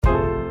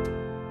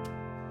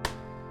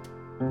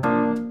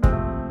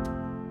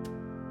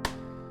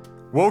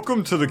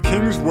Welcome to the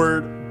King's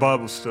Word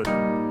Bible Study.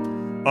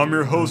 I'm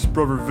your host,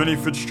 Brother Vinny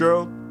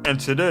Fitzgerald, and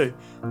today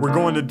we're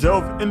going to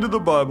delve into the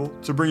Bible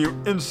to bring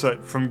you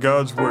insight from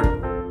God's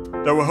Word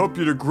that will help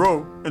you to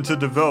grow and to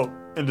develop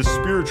into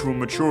spiritual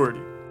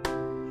maturity.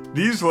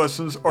 These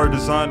lessons are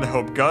designed to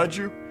help guide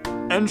you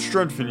and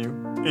strengthen you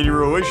in your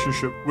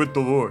relationship with the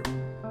Lord.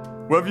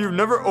 Whether you've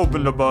never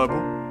opened the Bible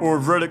or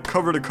have read it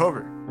cover to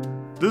cover,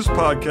 this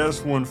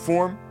podcast will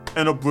inform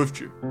and uplift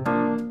you.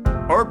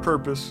 Our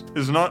purpose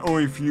is not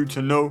only for you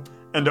to know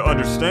and to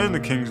understand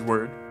the King's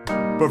Word,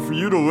 but for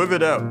you to live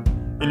it out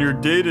in your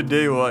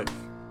day-to-day life.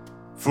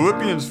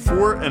 Philippians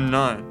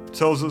 4:9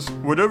 tells us,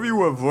 "Whatever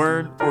you have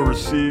learned or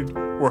received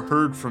or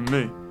heard from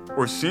me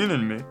or seen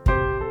in me,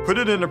 put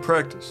it into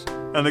practice,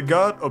 and the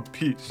God of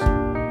peace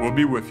will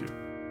be with you."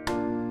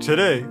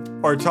 Today,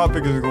 our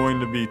topic is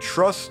going to be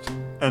trust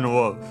and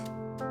love.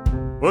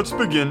 Let's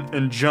begin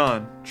in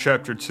John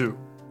chapter 2.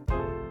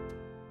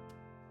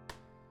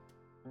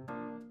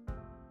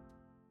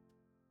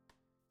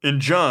 In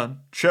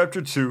John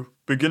chapter 2,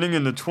 beginning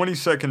in the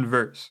 22nd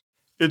verse,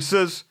 it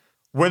says,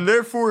 "When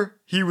therefore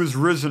he was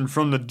risen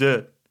from the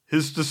dead,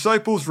 his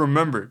disciples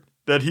remembered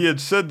that he had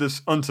said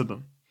this unto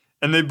them,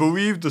 and they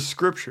believed the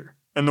scripture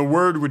and the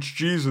word which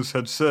Jesus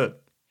had said.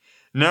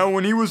 Now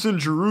when he was in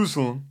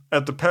Jerusalem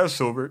at the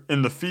Passover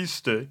in the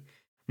feast day,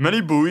 many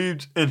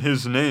believed in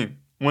his name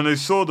when they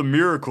saw the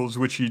miracles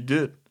which he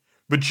did.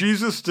 But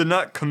Jesus did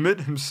not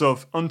commit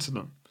himself unto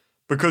them,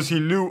 because he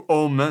knew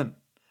all men,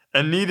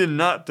 and needed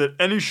not that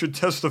any should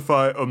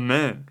testify of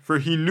man, for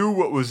he knew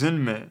what was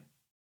in man."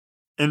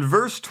 In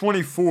verse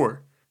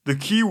 24, the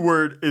key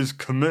word is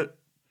commit.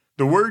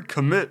 The word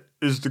commit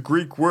is the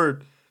Greek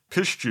word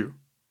pistou,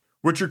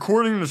 which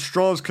according to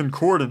Strong's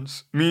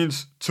Concordance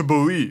means to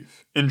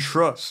believe,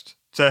 entrust,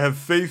 to have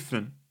faith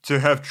in, to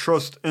have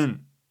trust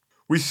in.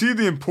 We see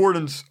the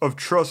importance of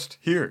trust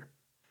here.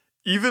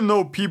 Even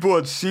though people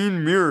had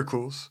seen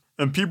miracles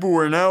and people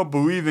were now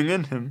believing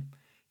in him,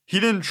 he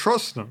didn't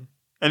trust them,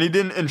 and he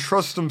didn't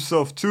entrust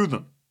himself to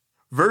them.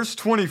 Verse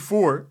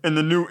 24 in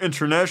the New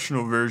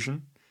International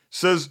Version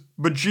says,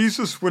 "But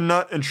Jesus would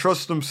not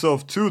entrust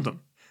himself to them,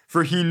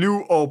 for he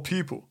knew all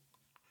people."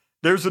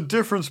 There's a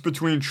difference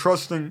between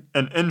trusting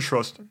and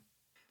entrusting.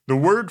 The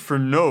word for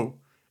know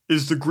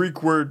is the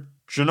Greek word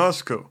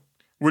ginosko,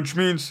 which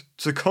means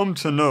to come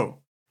to know,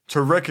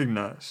 to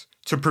recognize,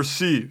 to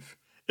perceive.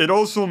 It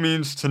also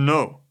means to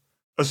know,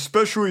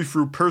 especially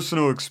through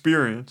personal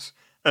experience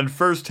and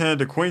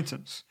first-hand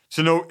acquaintance,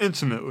 to know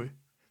intimately.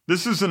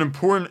 This is an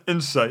important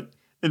insight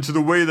into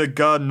the way that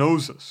God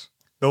knows us.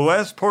 The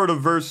last part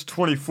of verse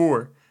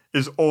 24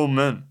 is all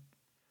men.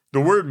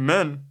 The word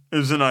men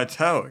is in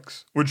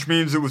italics, which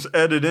means it was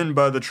added in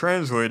by the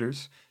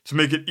translators to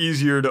make it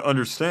easier to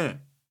understand.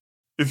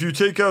 If you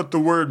take out the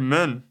word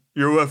men,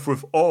 you're left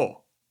with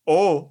all.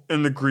 All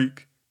in the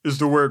Greek is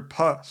the word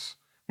pas,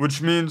 which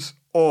means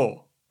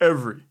all,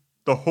 every,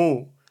 the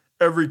whole,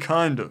 every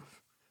kind of.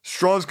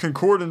 Strong's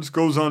Concordance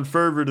goes on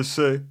further to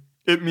say,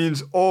 it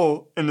means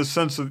all in the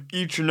sense of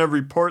each and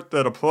every part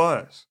that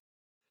applies.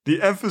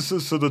 The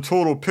emphasis of the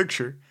total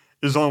picture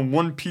is on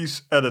one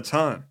piece at a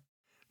time.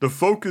 The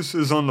focus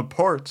is on the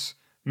parts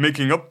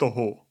making up the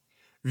whole,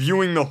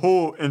 viewing the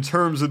whole in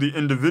terms of the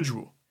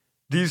individual.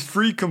 These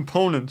three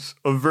components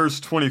of verse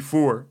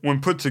 24,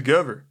 when put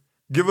together,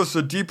 give us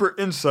a deeper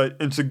insight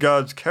into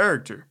God's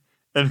character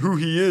and who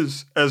he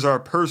is as our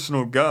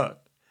personal God.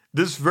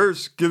 This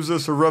verse gives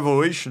us a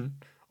revelation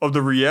of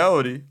the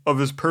reality of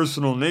his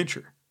personal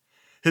nature.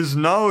 His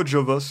knowledge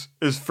of us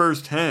is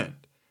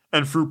firsthand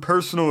and through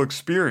personal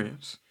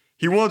experience.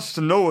 He wants to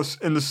know us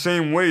in the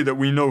same way that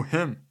we know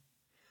him.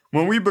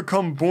 When we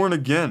become born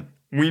again,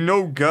 we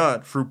know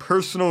God through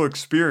personal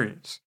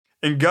experience,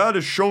 and God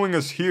is showing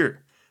us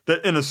here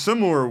that in a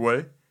similar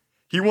way,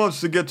 he wants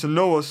to get to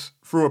know us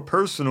through a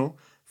personal,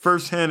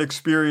 first-hand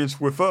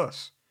experience with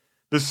us.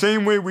 The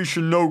same way we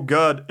should know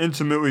God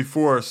intimately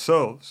for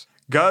ourselves,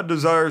 God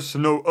desires to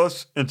know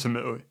us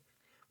intimately.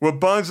 What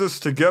binds us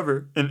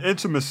together in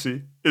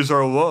intimacy is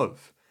our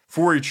love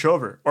for each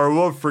other, our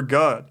love for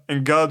God,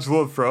 and God's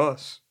love for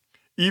us,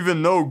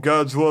 even though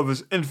God's love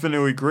is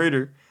infinitely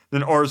greater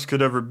than ours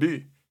could ever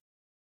be.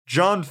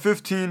 John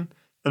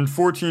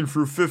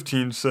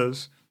 15:14-15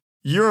 says,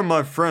 "Ye are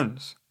my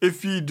friends,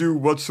 if ye do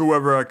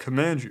whatsoever I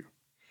command you.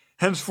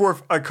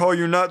 Henceforth I call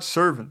you not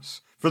servants,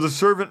 for the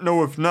servant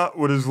knoweth not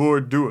what his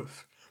Lord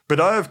doeth.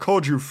 But I have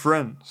called you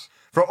friends,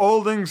 for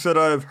all things that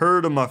I have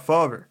heard of my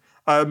Father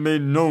I have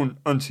made known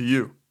unto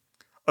you."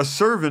 A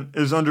servant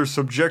is under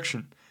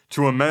subjection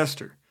to a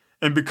master,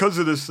 and because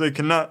of this they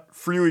cannot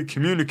freely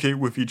communicate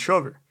with each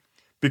other,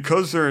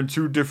 because they're in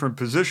two different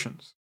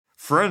positions.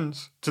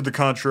 Friends, to the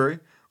contrary,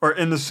 are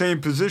in the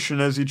same position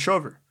as each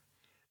other.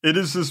 It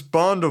is this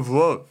bond of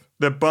love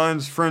that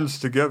binds friends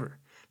together,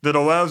 that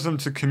allows them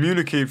to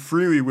communicate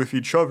freely with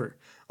each other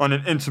on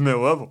an intimate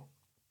level.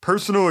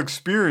 Personal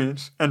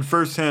experience and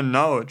first-hand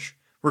knowledge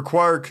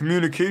require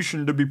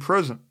communication to be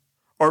present.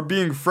 Our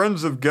being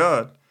friends of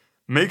God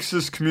makes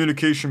this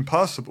communication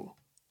possible.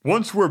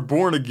 Once we're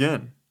born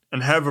again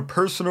and have a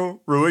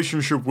personal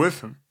relationship with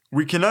Him,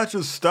 we cannot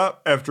just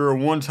stop after a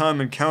one-time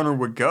encounter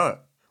with God.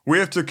 We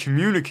have to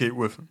communicate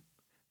with Him.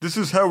 This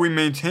is how we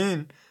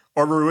maintain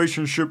our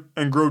relationship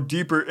and grow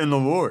deeper in the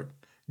Lord.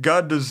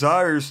 God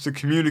desires to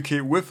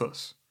communicate with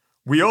us.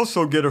 We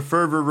also get a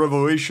further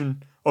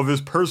revelation of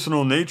His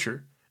personal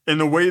nature in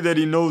the way that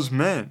He knows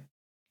man.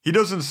 He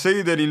doesn't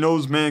say that He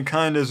knows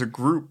mankind as a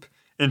group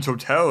in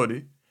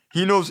totality.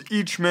 He knows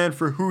each man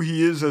for who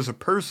he is as a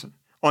person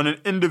on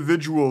an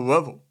individual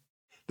level.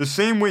 The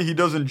same way He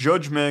doesn't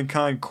judge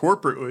mankind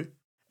corporately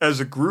as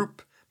a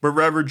group, but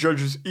rather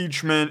judges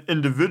each man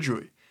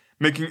individually,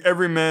 making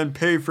every man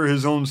pay for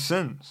his own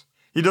sins.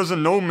 He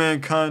doesn't know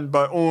mankind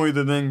by only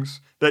the things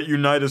that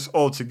unite us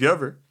all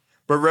together,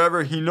 but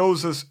rather He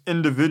knows us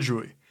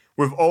individually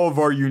with all of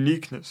our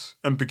uniqueness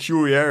and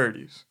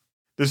peculiarities.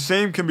 The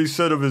same can be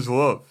said of His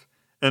love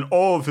and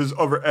all of His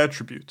other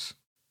attributes.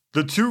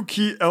 The two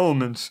key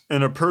elements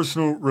in a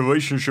personal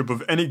relationship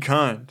of any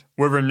kind,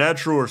 whether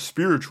natural or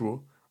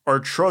spiritual, are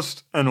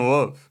trust and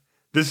love.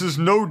 This is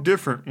no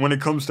different when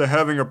it comes to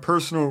having a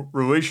personal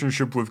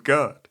relationship with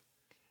God.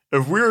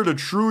 If we are to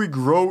truly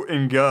grow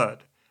in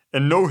God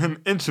and know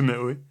Him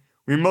intimately,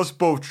 we must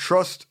both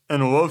trust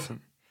and love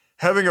Him.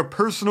 Having a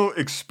personal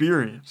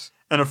experience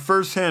and a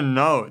first-hand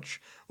knowledge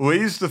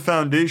lays the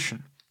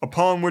foundation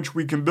upon which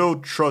we can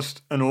build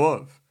trust and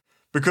love,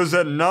 because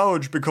that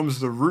knowledge becomes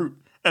the root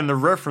and the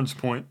reference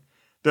point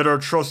that our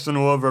trust and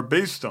love are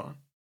based on.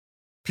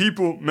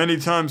 People, many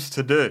times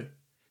today,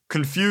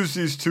 confuse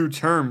these two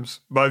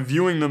terms by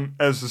viewing them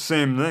as the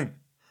same thing,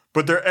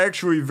 but they're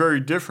actually very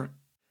different.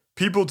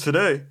 People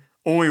today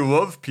only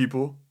love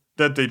people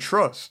that they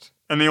trust,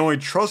 and they only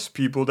trust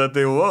people that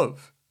they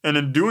love, and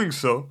in doing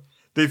so,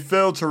 they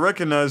fail to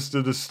recognize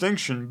the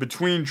distinction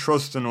between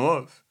trust and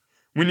love.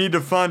 We need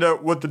to find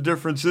out what the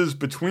difference is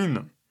between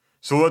them,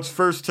 so let's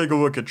first take a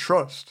look at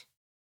trust.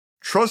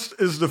 Trust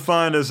is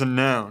defined as a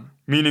noun,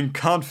 meaning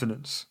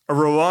confidence, a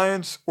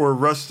reliance or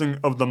resting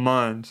of the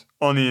mind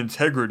on the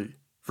integrity,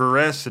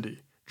 veracity,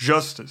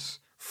 justice,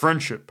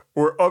 friendship,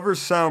 or other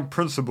sound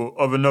principle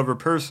of another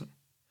person.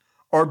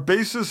 Our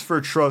basis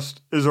for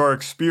trust is our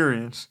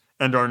experience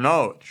and our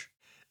knowledge.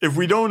 If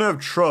we don't have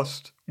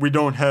trust, we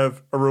don't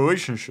have a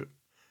relationship.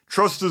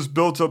 Trust is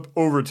built up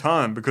over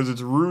time because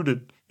it's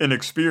rooted in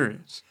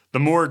experience. The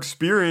more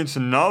experience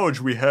and knowledge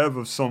we have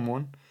of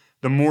someone,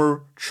 the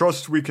more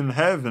trust we can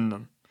have in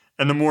them,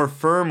 and the more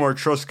firm our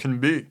trust can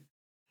be.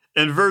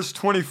 In verse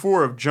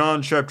 24 of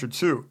John chapter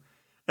 2,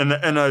 in the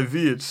NIV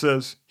it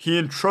says, He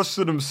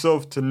entrusted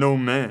Himself to no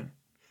man.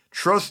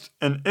 Trust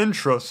and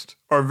entrust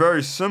are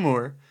very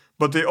similar,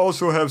 but they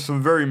also have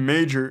some very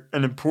major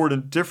and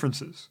important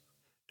differences.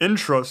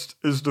 Entrust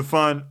is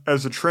defined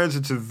as a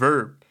transitive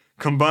verb,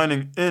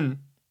 combining in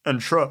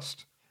and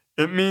trust.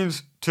 It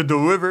means to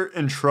deliver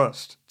in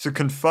trust, to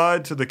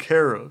confide to the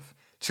care of,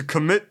 to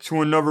commit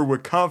to another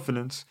with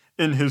confidence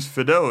in his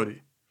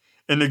fidelity.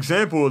 An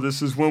example of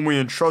this is when we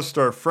entrust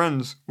our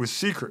friends with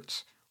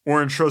secrets,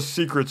 or entrust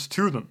secrets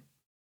to them.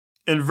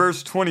 In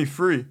verse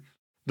 23,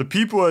 the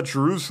people at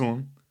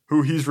Jerusalem,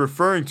 who he's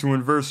referring to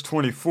in verse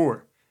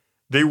 24,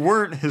 they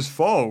weren't his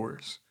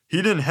followers. He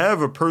didn't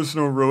have a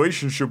personal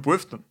relationship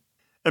with them.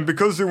 And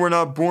because they were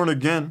not born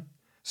again,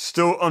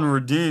 still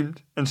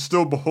unredeemed, and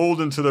still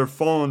beholden to their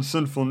fallen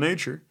sinful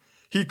nature,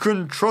 he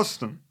couldn't trust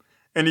them,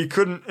 and he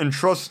couldn't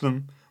entrust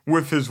them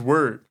with his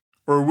word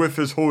or with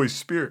his Holy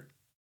Spirit.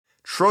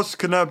 Trust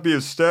could not be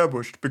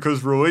established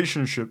because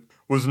relationship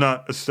was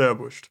not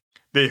established.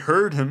 They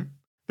heard him,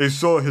 they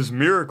saw his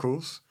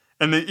miracles,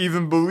 and they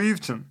even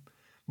believed him,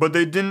 but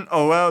they didn't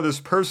allow this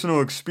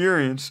personal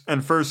experience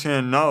and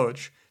first-hand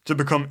knowledge to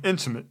become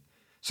intimate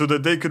so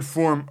that they could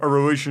form a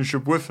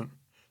relationship with him.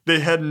 They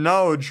had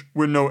knowledge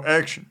with no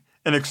action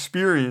and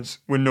experience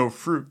with no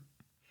fruit.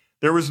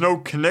 There was no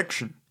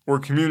connection or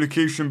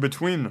communication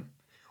between them,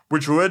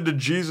 which led to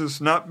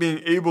Jesus not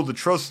being able to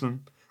trust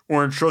them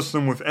or entrust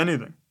them with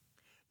anything.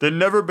 They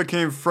never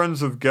became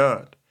friends of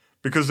God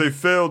because they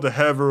failed to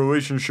have a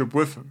relationship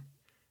with him,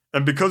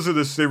 and because of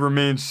this they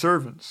remained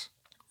servants.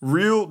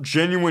 Real,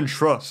 genuine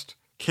trust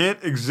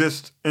can't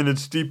exist in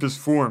its deepest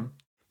form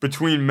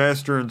between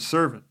master and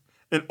servant.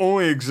 It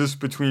only exists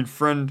between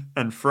friend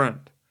and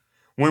friend.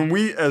 When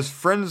we, as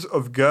friends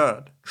of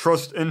God,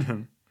 trust in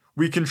him,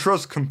 we can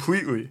trust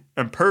completely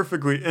and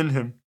perfectly in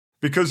him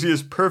because he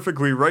is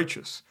perfectly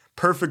righteous,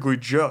 perfectly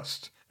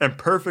just, and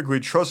perfectly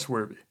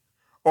trustworthy.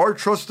 Our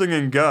trusting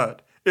in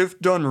God, if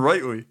done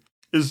rightly,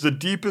 is the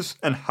deepest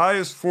and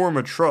highest form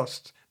of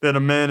trust that a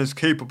man is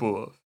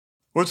capable of.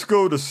 Let's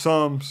go to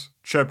Psalms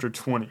chapter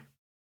 20.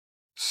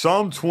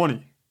 Psalm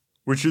 20,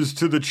 which is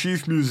to the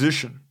chief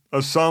musician,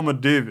 a psalm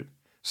of David,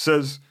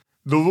 says,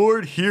 "The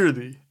Lord hear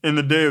thee in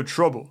the day of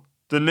trouble.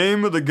 The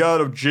name of the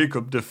God of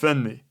Jacob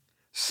defend thee.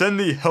 Send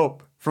thee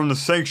help from the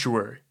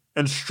sanctuary,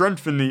 and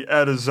strengthen thee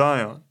out of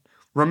Zion.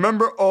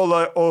 Remember all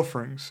thy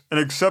offerings, and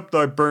accept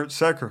thy burnt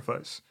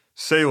sacrifice.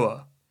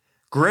 Selah.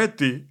 Grant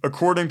thee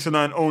according to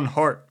thine own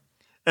heart,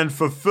 and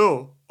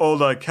fulfill all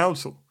thy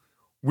counsel.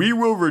 We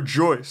will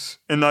rejoice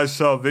in thy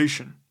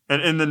salvation,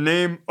 and in the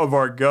name of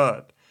our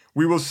God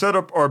we will set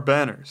up our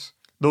banners.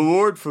 The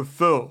Lord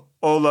fulfill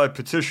all thy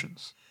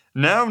petitions.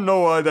 Now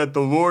know I that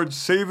the Lord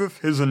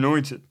saveth his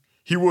anointed.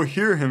 He will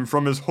hear him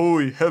from his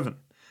holy heaven,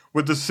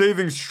 with the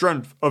saving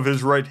strength of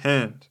his right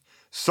hand.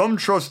 Some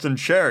trust in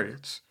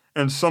chariots,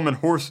 and some in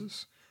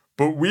horses,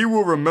 but we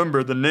will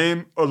remember the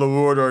name of the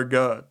Lord our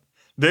God.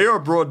 They are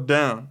brought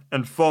down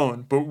and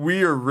fallen, but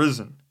we are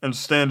risen and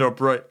stand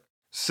upright.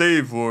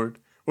 Save, Lord,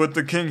 let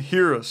the King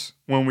hear us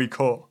when we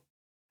call.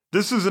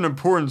 This is an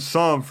important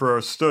psalm for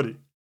our study.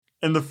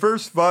 In the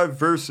first 5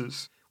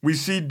 verses, we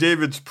see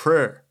David's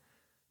prayer,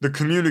 the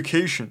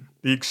communication,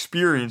 the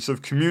experience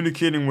of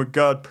communicating with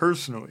God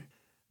personally.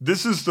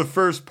 This is the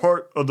first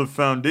part of the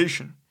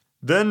foundation.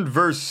 Then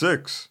verse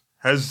 6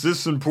 has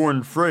this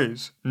important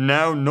phrase,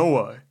 now know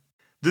I.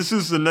 This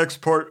is the next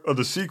part of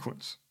the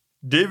sequence.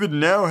 David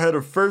now had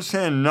a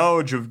first-hand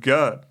knowledge of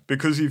God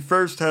because he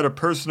first had a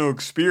personal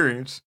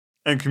experience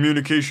and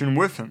communication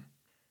with him.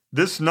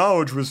 This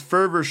knowledge was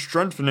further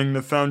strengthening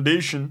the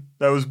foundation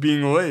that was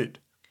being laid.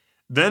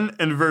 Then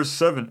in verse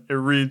 7 it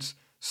reads,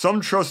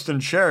 some trust in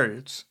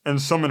chariots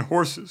and some in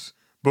horses,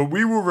 but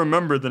we will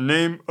remember the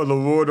name of the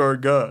Lord our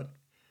God.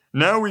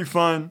 Now we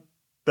find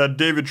that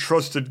David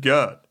trusted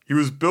God. He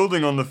was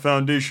building on the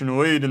foundation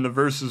laid in the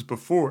verses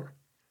before.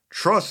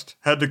 Trust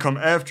had to come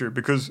after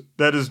because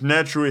that is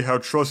naturally how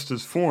trust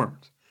is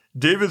formed.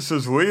 David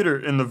says later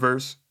in the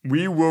verse,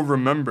 we will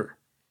remember.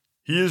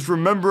 He is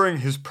remembering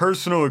his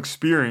personal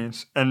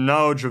experience and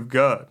knowledge of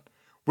God,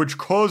 which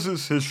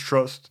causes his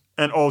trust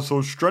and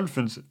also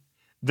strengthens it.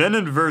 Then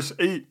in verse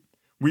 8,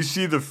 we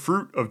see the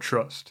fruit of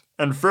trust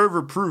and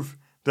further proof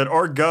that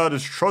our God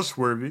is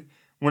trustworthy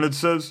when it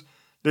says,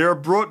 they are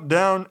brought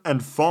down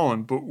and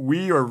fallen, but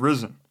we are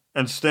risen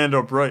and stand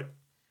upright.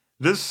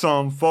 This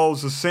psalm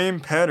follows the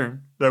same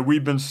pattern that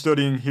we've been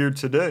studying here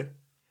today.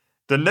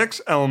 The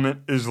next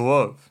element is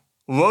love.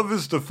 Love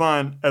is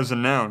defined as a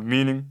noun,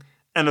 meaning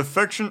an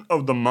affection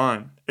of the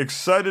mind,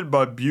 excited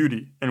by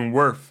beauty and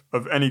worth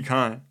of any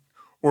kind,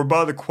 or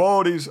by the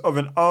qualities of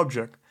an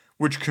object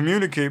which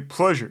communicate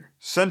pleasure,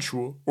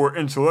 sensual or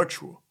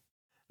intellectual.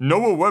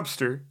 Noah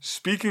Webster,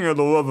 speaking of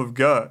the love of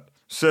God,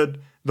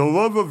 said, the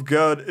love of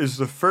God is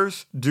the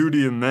first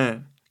duty of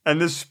man, and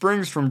this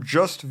springs from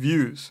just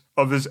views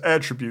of his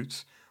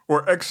attributes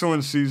or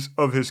excellencies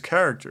of his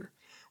character,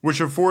 which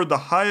afford the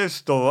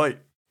highest delight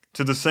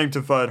to the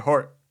sanctified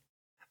heart.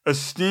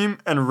 Esteem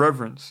and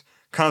reverence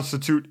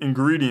constitute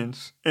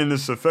ingredients in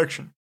this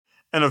affection,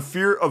 and a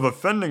fear of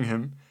offending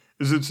him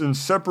is its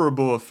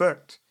inseparable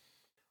effect.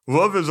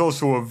 Love is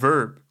also a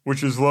verb,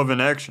 which is love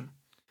in action.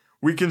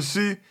 We can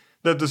see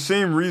that the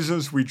same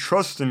reasons we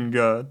trust in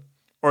God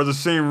are the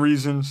same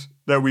reasons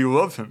that we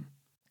love him.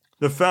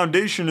 The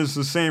foundation is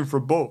the same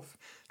for both,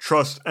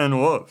 trust and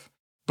love,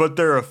 but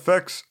their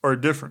effects are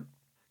different.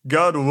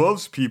 God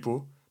loves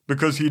people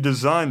because he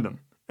designed them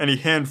and he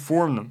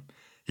hand-formed them.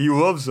 He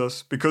loves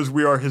us because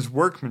we are his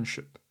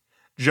workmanship.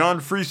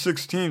 John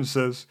 3:16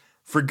 says,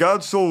 for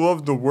God so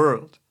loved the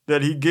world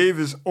that he gave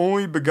his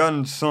only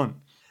begotten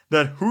Son,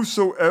 that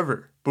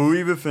whosoever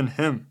believeth in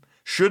him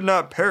should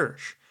not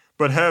perish,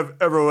 but have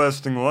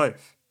everlasting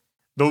life.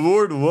 The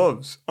Lord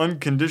loves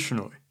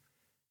unconditionally.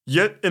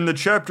 Yet in the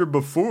chapter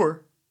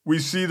before, we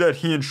see that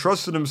he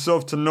entrusted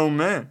himself to no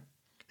man.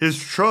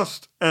 His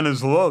trust and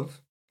his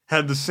love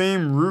had the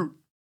same root,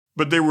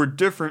 but they were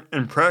different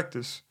in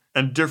practice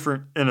and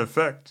different in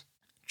effect.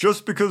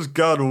 Just because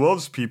God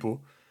loves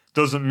people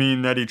doesn't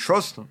mean that he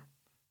trusts them.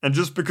 And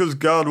just because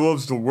God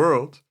loves the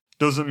world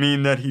doesn't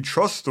mean that he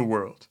trusts the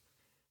world.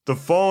 The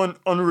fallen,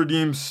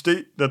 unredeemed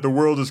state that the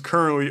world is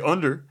currently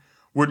under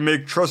would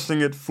make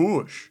trusting it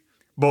foolish.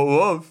 But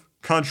love,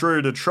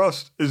 contrary to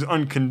trust, is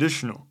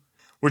unconditional,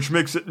 which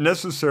makes it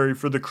necessary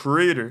for the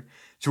Creator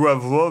to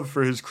have love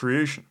for his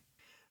creation.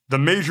 The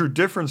major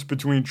difference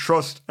between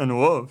trust and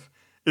love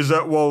is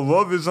that while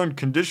love is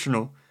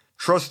unconditional,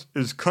 trust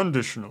is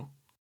conditional.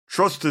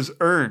 Trust is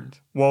earned,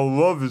 while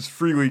love is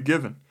freely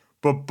given,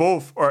 but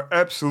both are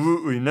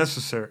absolutely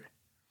necessary.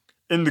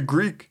 In the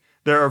Greek,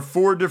 there are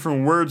 4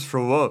 different words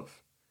for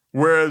love,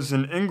 whereas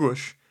in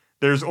English,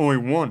 there's only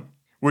one,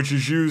 which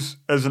is used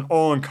as an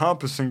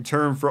all-encompassing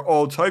term for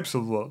all types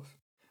of love.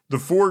 The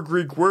 4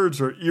 Greek words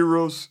are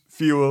eros,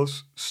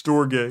 philos,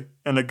 storge,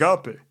 and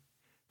agape.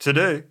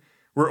 Today,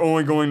 we're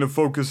only going to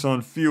focus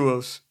on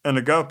philos and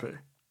agape.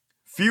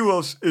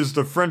 Philos is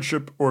the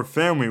friendship or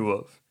family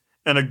love,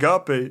 and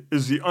agape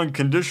is the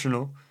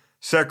unconditional,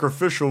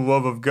 sacrificial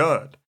love of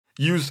God,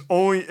 used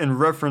only in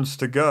reference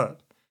to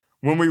God.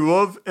 When we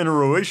love in a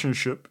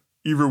relationship,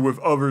 either with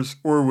others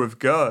or with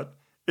God,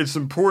 it's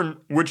important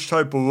which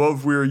type of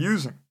love we are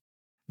using.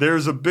 There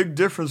is a big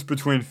difference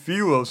between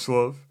philos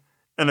love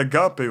and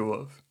agape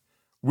love.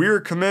 We are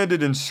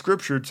commanded in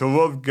Scripture to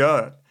love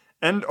God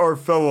and our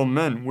fellow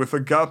men with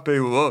agape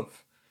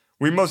love.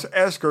 We must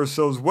ask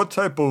ourselves, what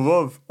type of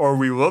love are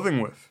we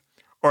loving with?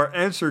 Our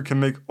answer can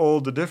make all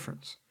the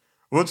difference.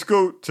 Let's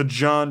go to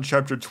John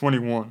chapter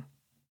 21.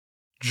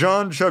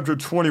 John chapter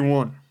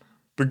 21,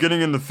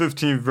 beginning in the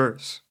 15th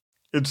verse.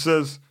 It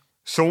says,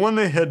 so when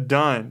they had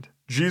dined,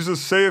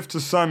 Jesus saith to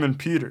Simon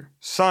Peter,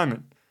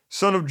 Simon,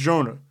 son of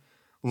Jonah,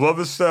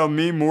 lovest thou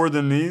me more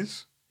than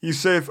these? He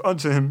saith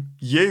unto him,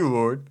 Yea,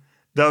 Lord,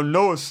 thou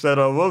knowest that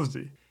I love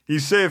thee. He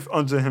saith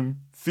unto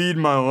him, Feed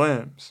my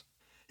lambs.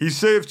 He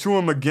saith to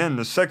him again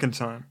the second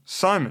time,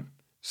 Simon,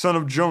 son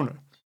of Jonah,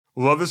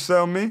 lovest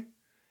thou me?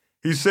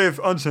 He saith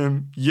unto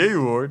him, Yea,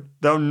 Lord,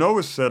 thou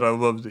knowest that I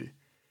love thee.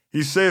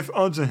 He saith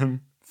unto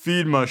him,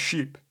 Feed my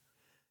sheep.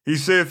 He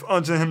saith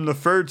unto him the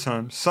third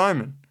time,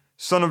 Simon,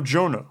 son of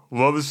Jonah,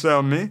 lovest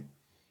thou me?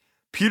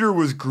 Peter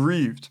was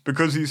grieved,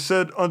 because he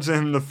said unto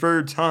him the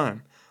third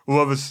time,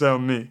 Lovest thou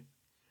me?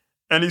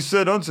 And he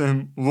said unto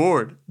him,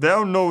 Lord,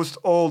 thou knowest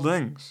all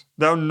things.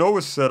 Thou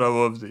knowest that I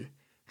love thee.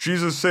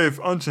 Jesus saith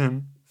unto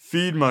him,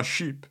 Feed my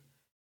sheep.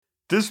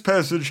 This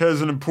passage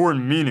has an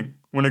important meaning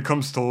when it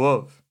comes to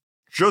love.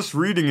 Just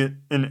reading it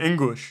in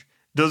English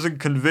doesn't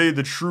convey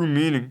the true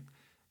meaning,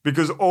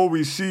 because all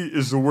we see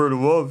is the word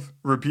love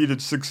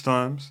repeated 6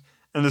 times,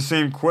 and the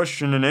same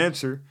question and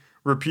answer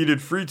repeated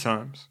 3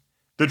 times.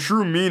 The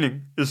true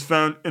meaning is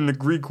found in the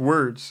Greek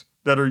words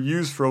that are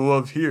used for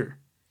love here.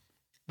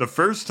 The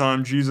first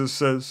time Jesus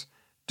says,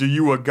 Do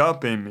you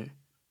agape me?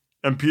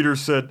 And Peter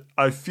said,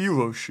 I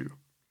philos you.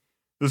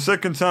 The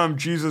second time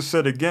Jesus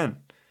said again,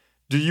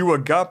 Do you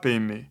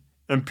agape me?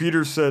 And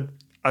Peter said,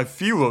 I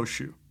philos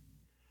you.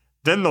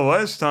 Then the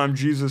last time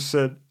Jesus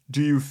said,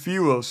 Do you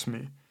philos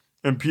me?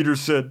 And Peter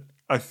said,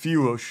 I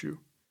philos you.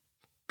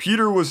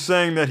 Peter was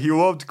saying that he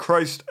loved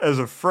Christ as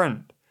a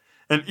friend,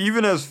 and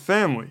even as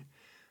family,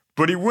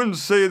 but he wouldn't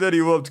say that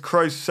he loved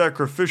Christ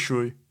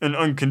sacrificially and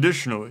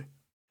unconditionally.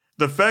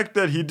 The fact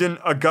that he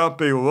didn't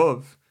agape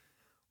love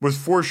was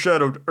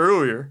foreshadowed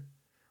earlier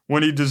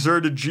when he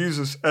deserted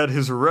Jesus at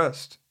his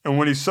arrest and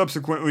when he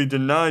subsequently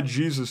denied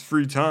Jesus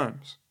 3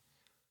 times.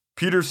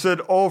 Peter said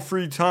all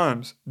 3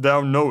 times,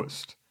 Thou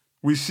knowest.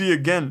 We see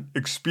again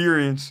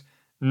experience,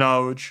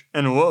 knowledge,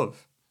 and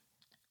love.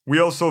 We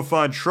also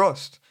find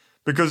trust,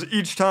 because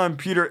each time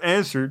Peter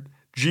answered,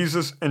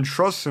 Jesus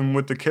entrusts him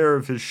with the care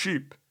of his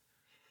sheep.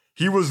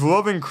 He was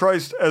loving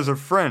Christ as a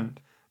friend,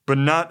 but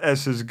not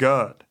as his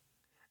God.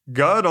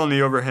 God, on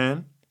the other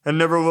hand, had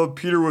never loved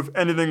Peter with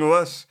anything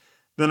less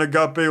than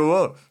agape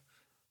love,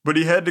 but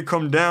he had to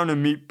come down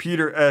and meet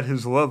Peter at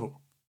his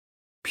level.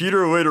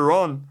 Peter later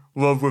on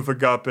loved with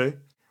agape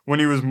when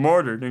he was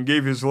martyred and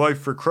gave his life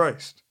for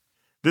Christ.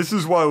 This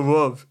is why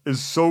love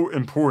is so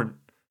important.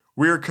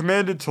 We are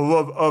commanded to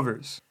love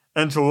others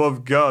and to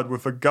love God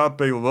with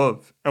agape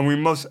love, and we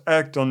must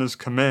act on this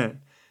command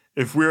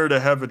if we are to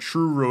have a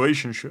true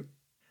relationship.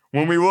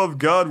 When we love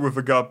God with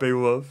agape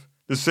love,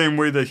 the same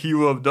way that He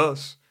loved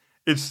us,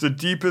 it's the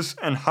deepest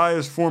and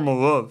highest form of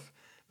love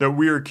that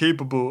we are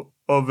capable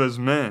of as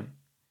man.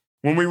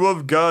 When we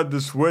love God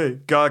this way,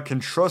 God can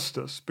trust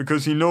us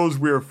because He knows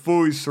we are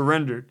fully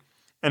surrendered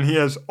and He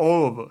has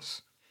all of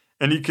us.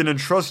 And He can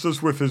entrust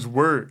us with His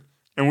Word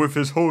and with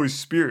His Holy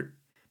Spirit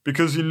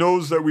because He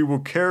knows that we will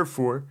care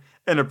for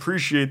and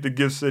appreciate the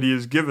gifts that He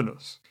has given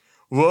us.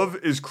 Love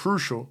is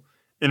crucial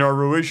in our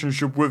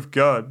relationship with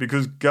God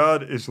because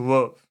God is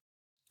love.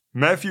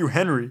 Matthew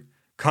Henry,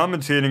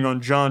 commentating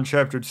on John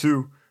chapter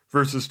 2,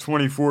 verses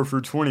 24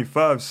 through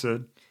 25,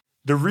 said,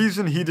 The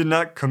reason He did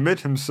not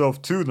commit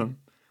Himself to them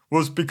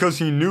was because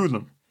He knew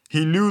them.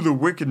 He knew the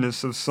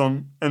wickedness of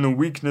some and the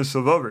weakness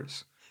of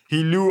others.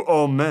 He knew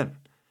all men,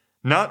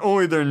 not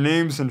only their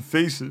names and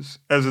faces,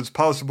 as it's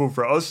possible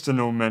for us to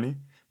know many,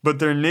 but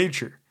their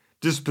nature,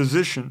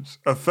 dispositions,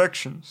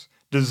 affections,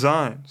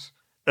 designs,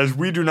 as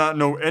we do not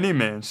know any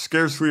man,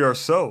 scarcely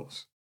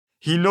ourselves.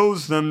 He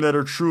knows them that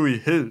are truly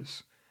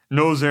His,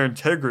 knows their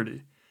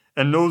integrity,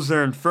 and knows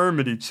their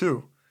infirmity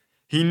too.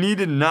 He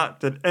needed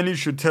not that any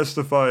should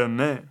testify a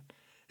man.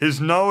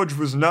 His knowledge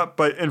was not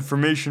by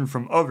information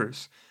from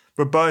others,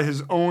 but by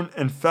His own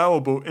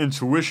infallible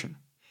intuition.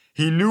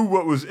 He knew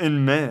what was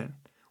in man.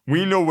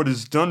 We know what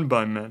is done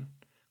by men.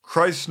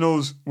 Christ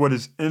knows what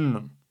is in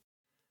them.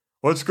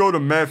 Let's go to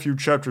Matthew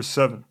chapter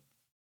 7.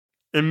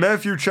 In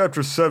Matthew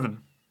chapter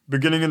 7,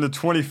 beginning in the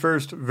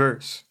 21st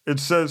verse, it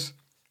says,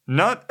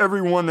 Not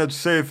every one that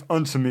saith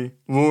unto me,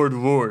 Lord,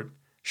 Lord,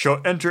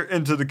 shall enter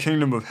into the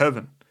kingdom of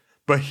heaven,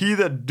 but he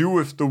that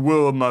doeth the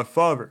will of my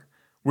Father,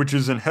 which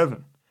is in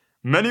heaven.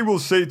 Many will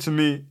say to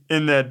me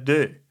in that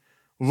day,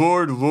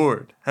 Lord,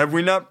 Lord, have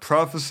we not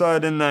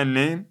prophesied in thy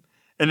name,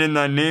 and in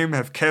thy name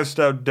have cast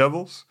out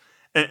devils,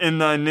 and in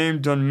thy name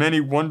done many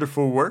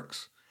wonderful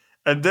works?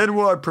 And then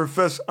will I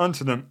profess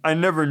unto them, I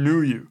never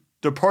knew you.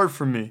 Depart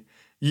from me,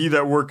 ye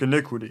that work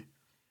iniquity.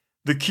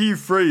 The key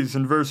phrase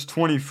in verse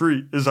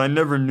 23 is I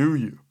never knew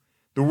you.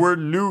 The word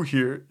knew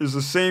here is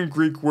the same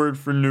Greek word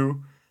for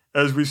knew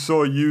as we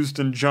saw used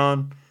in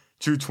John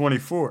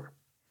 2:24.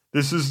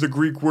 This is the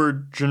Greek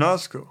word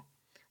ginosko,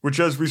 which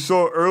as we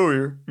saw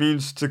earlier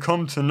means to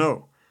come to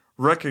know,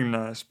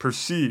 recognize,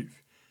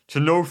 perceive, to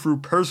know through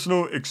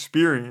personal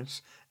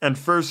experience and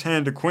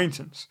first-hand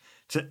acquaintance,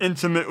 to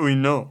intimately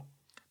know.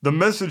 The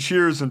message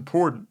here is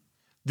important.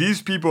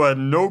 These people had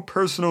no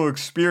personal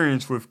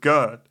experience with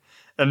God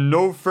and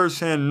no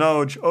first-hand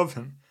knowledge of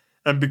Him,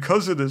 and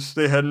because of this,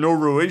 they had no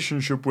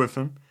relationship with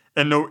Him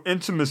and no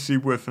intimacy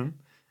with him,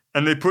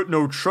 and they put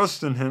no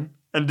trust in him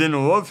and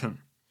didn't love him.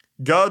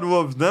 God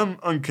loved them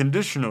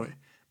unconditionally,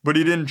 but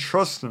he didn't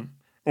trust them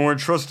or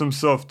entrust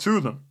himself to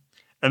them,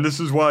 and this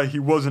is why he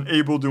wasn't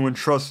able to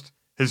entrust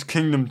his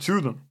kingdom to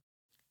them.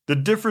 The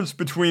difference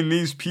between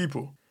these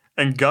people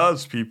and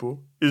God's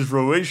people is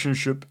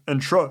relationship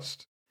and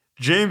trust.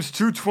 James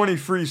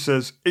 2:23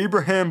 says,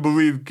 Abraham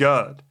believed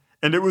God,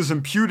 and it was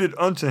imputed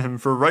unto him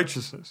for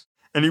righteousness,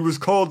 and he was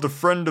called the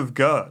friend of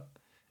God.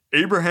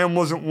 Abraham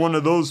wasn't one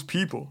of those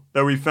people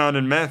that we found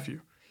in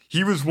Matthew.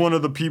 He was one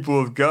of the people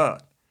of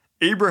God.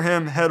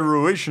 Abraham had a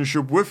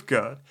relationship with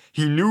God.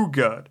 He knew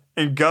God,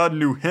 and God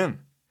knew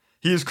him.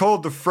 He is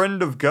called the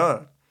friend of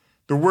God.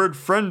 The word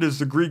friend is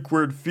the Greek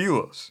word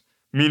philos,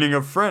 meaning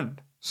a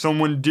friend,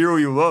 someone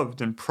dearly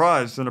loved and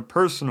prized in a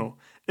personal,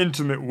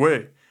 intimate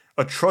way,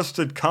 a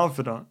trusted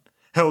confidant,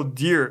 held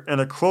dear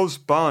in a close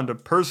bond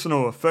of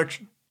personal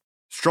affection.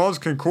 Strong's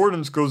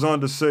Concordance goes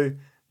on to say,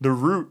 the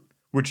root,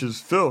 which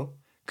is phil,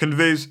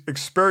 conveys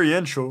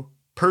experiential,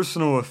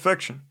 personal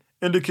affection,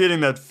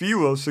 indicating that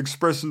philos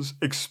expresses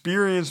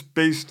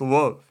experience-based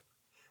love.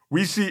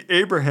 We see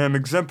Abraham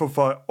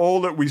exemplify all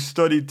that we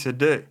studied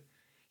today.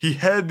 He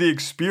had the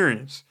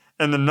experience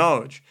and the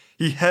knowledge.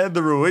 He had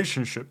the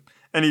relationship,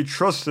 and he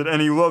trusted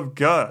and he loved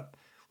God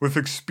with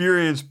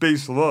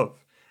experience-based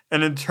love.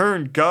 And in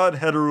turn, God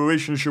had a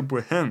relationship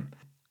with him.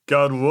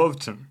 God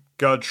loved him.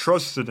 God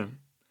trusted him.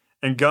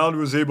 And God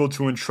was able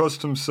to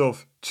entrust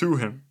himself to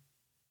him.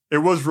 It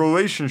was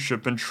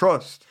relationship and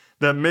trust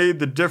that made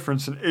the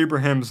difference in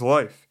Abraham's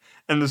life,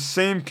 and the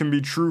same can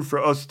be true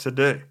for us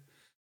today.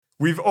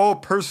 We've all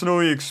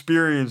personally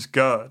experienced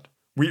God.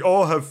 We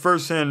all have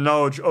first-hand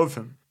knowledge of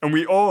him, and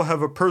we all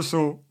have a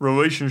personal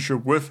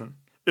relationship with him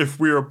if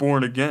we are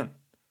born again.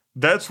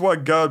 That's why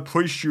God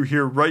placed you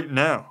here right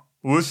now,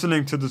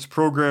 listening to this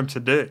program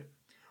today.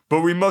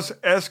 But we must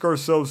ask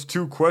ourselves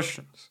two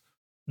questions.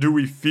 Do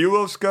we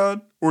philos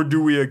God, or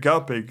do we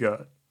agape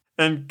God?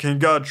 And can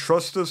God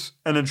trust us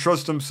and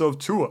entrust himself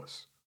to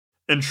us?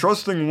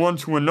 Entrusting one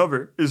to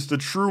another is the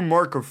true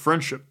mark of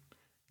friendship.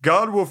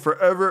 God will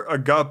forever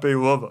agape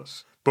love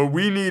us, but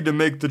we need to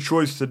make the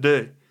choice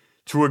today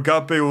to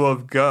agape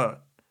love God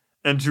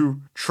and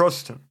to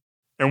trust him.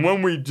 And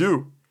when we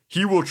do,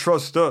 he will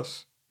trust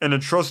us and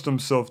entrust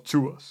himself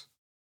to us.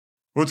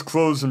 Let's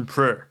close in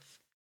prayer.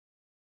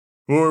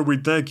 Lord, we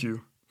thank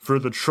you for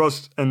the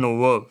trust and the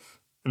love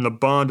and the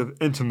bond of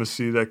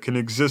intimacy that can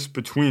exist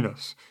between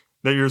us,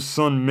 that your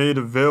Son made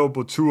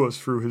available to us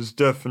through his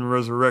death and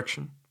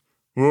resurrection.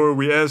 Lord,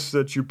 we ask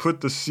that you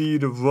put the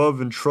seed of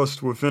love and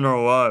trust within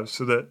our lives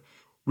so that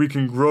we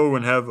can grow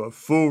and have a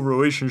full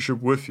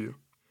relationship with you.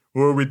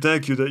 Lord, we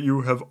thank you that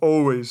you have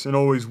always and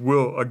always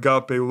will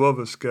agape love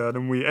us, God,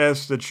 and we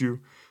ask that you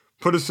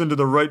put us into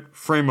the right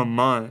frame of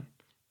mind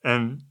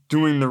and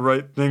doing the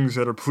right things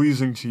that are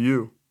pleasing to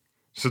you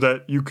so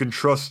that you can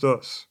trust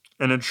us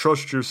and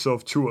entrust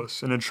yourself to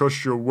us and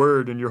entrust your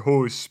word and your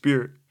Holy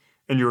Spirit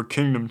and your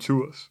kingdom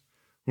to us.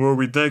 Lord,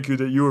 we thank you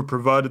that you have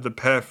provided the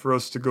path for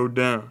us to go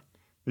down,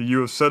 that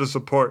you have set us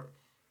apart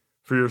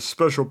for your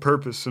special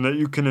purpose, and that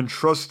you can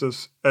entrust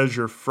us as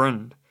your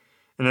friend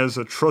and as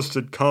a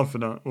trusted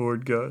confidant,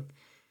 Lord God.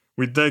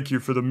 We thank you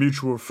for the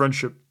mutual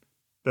friendship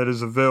that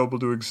is available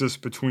to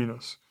exist between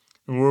us.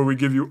 And Lord, we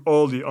give you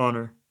all the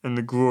honor and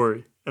the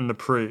glory and the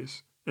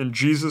praise. In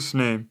Jesus'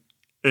 name,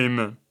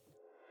 amen.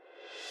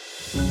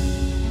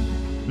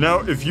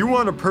 Now, if you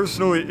want to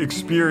personally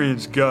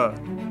experience God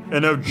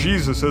and have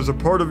Jesus as a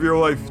part of your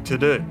life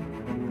today,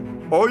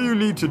 all you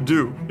need to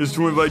do is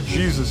to invite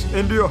Jesus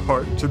into your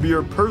heart to be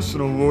your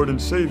personal Lord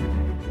and Savior.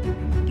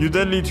 You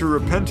then need to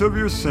repent of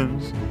your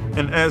sins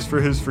and ask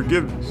for his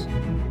forgiveness.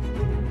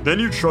 Then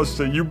you trust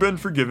that you've been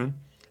forgiven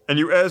and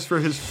you ask for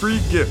his free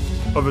gift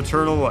of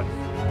eternal life.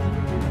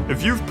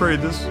 If you've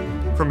prayed this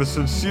from a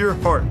sincere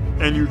heart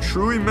and you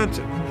truly meant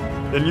it,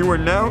 then you are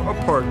now a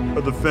part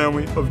of the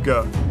family of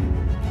God.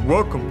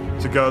 Welcome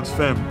to God's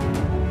family.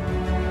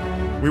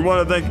 We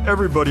want to thank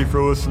everybody for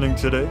listening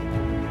today.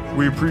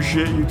 We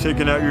appreciate you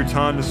taking out your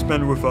time to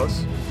spend with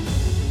us.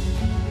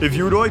 If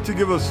you would like to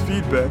give us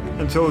feedback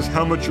and tell us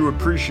how much you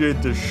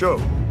appreciate this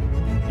show,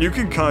 you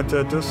can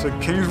contact us at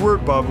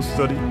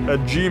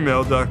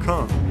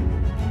kingswordbiblestudy@gmail.com.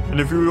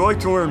 And if you would like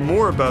to learn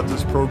more about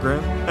this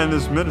program and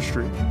this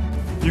ministry,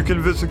 you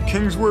can visit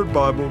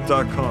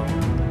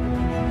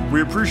kingswordbible.com. We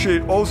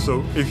appreciate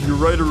also if you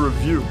write a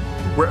review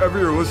wherever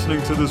you're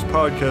listening to this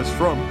podcast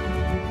from,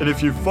 and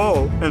if you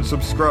follow and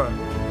subscribe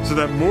so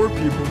that more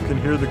people can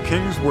hear the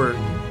King's Word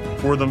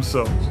for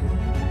themselves.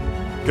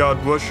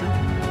 God bless you.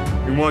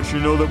 We want you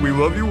to know that we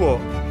love you all,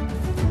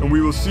 and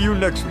we will see you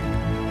next week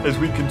as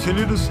we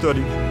continue to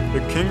study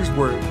the King's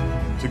Word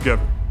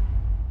together.